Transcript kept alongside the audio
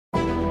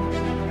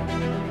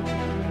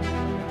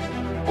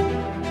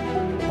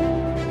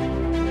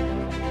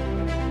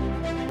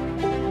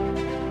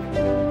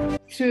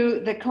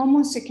through the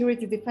Common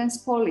Security Defence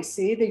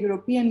Policy, the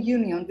European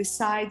Union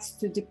decides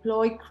to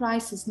deploy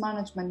crisis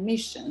management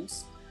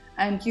missions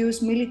and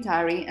use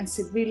military and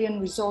civilian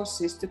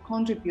resources to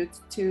contribute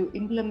to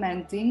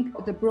implementing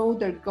the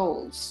broader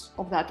goals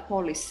of that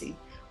policy.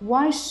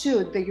 Why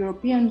should the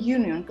European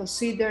Union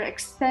consider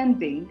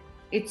extending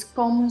its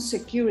common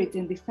security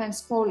and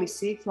defence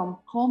policy from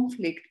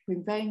conflict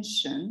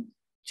prevention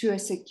to a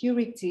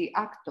security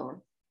actor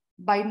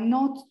by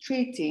not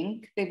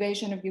treating the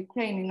invasion of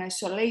Ukraine in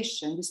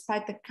isolation,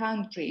 despite the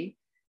country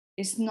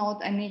is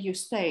not an EU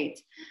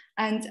state?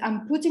 And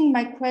I'm putting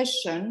my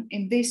question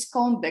in this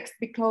context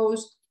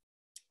because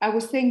I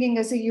was thinking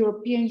as a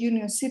European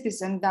Union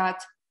citizen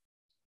that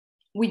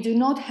we do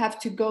not have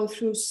to go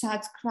through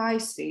such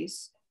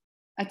crises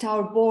at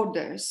our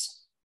borders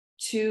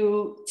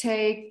to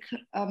take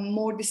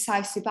more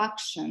decisive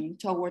action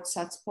towards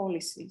such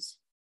policies.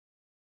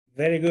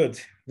 Very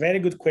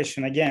good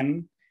question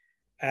again.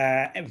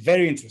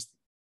 Very interesting.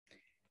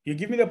 You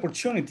give me the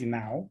opportunity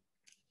now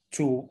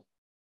to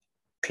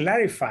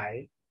clarify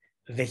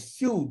the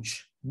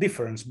huge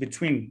difference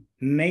between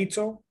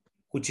NATO,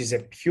 which is a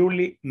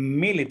purely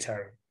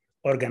military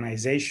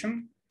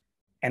organization,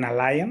 an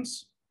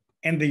alliance,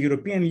 and the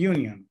European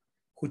Union,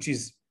 which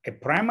is a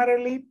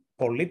primarily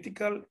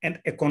political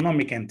and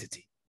economic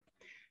entity.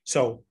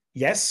 So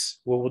yes,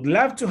 we would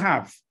love to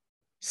have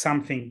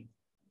something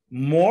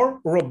more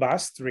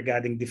robust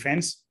regarding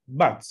defense,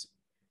 but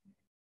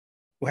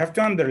we have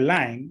to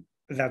underline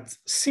that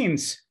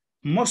since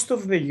most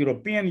of the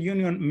European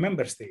Union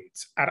member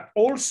states are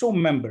also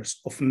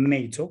members of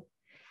NATO,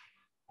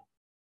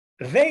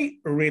 they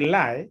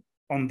rely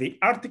on the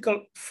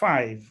Article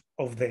 5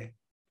 of the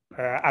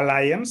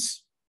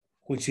alliance,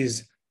 which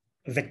is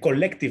the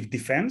collective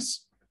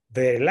defense.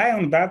 They rely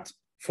on that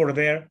for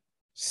their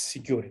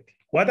security.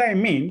 What I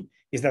mean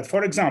is that,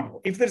 for example,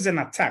 if there's an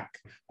attack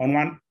on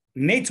one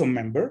NATO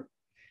member,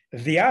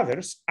 the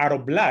others are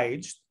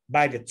obliged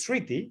by the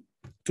treaty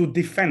to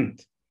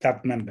defend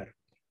that member.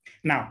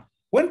 Now,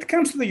 when it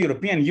comes to the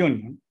European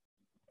Union,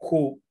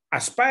 who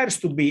aspires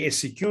to be a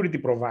security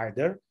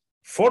provider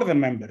for the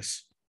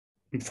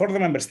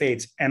member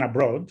states and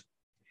abroad,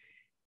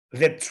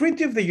 the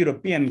Treaty of the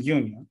European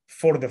Union,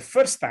 for the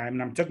first time,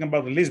 and I'm talking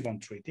about the Lisbon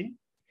Treaty,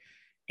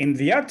 in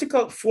the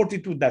Article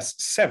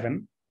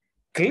 42-7,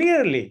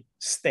 clearly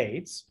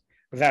states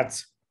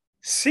that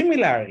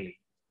similarly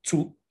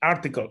to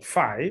Article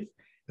 5,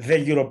 the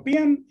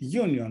European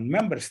Union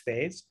member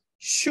states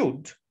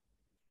should,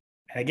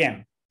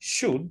 again,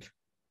 should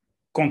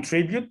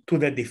contribute to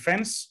the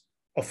defense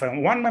of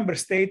one member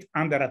state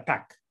under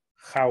attack.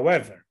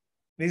 However,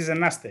 this is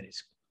an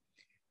asterisk.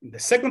 In the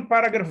second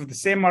paragraph of the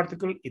same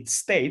article, it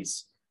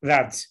states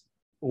that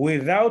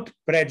without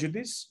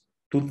prejudice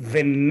to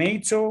the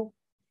NATO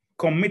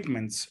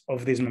commitments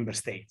of these member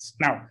states.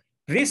 Now,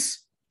 this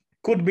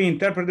could be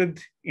interpreted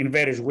in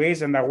various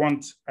ways, and I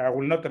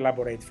will not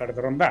elaborate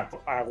further on that.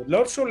 I would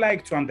also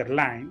like to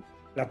underline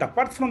that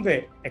apart from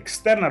the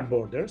external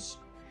borders,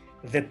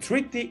 the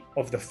Treaty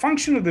of the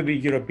Function of the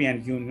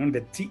European Union,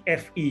 the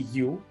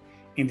TFEU,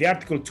 in the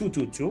Article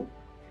 222,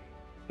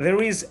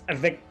 there is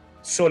the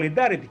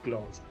solidarity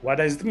clause. What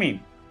does it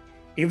mean?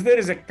 If there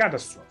is a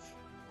catastrophe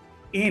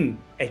in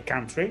a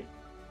country,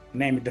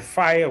 namely the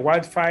fire,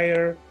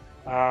 wildfire,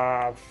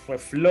 a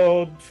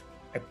flood,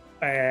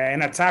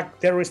 an attack,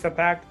 terrorist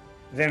attack,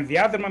 then the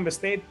other member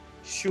state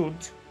should,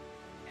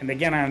 and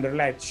again I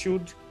underline,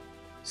 should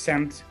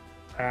send,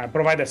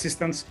 provide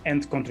assistance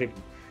and contribute.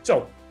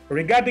 So,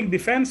 regarding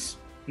defense,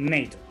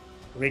 NATO.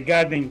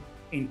 Regarding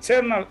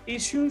internal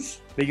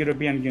issues, the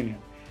European Union.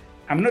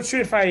 I'm not sure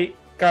if I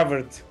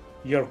covered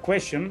your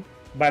question,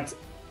 but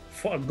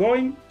for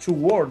going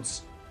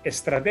towards a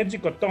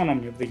strategic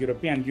autonomy of the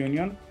European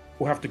Union,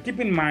 we have to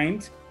keep in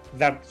mind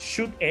that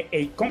should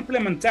a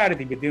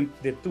complementarity between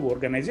the two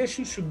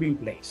organizations should be in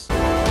place.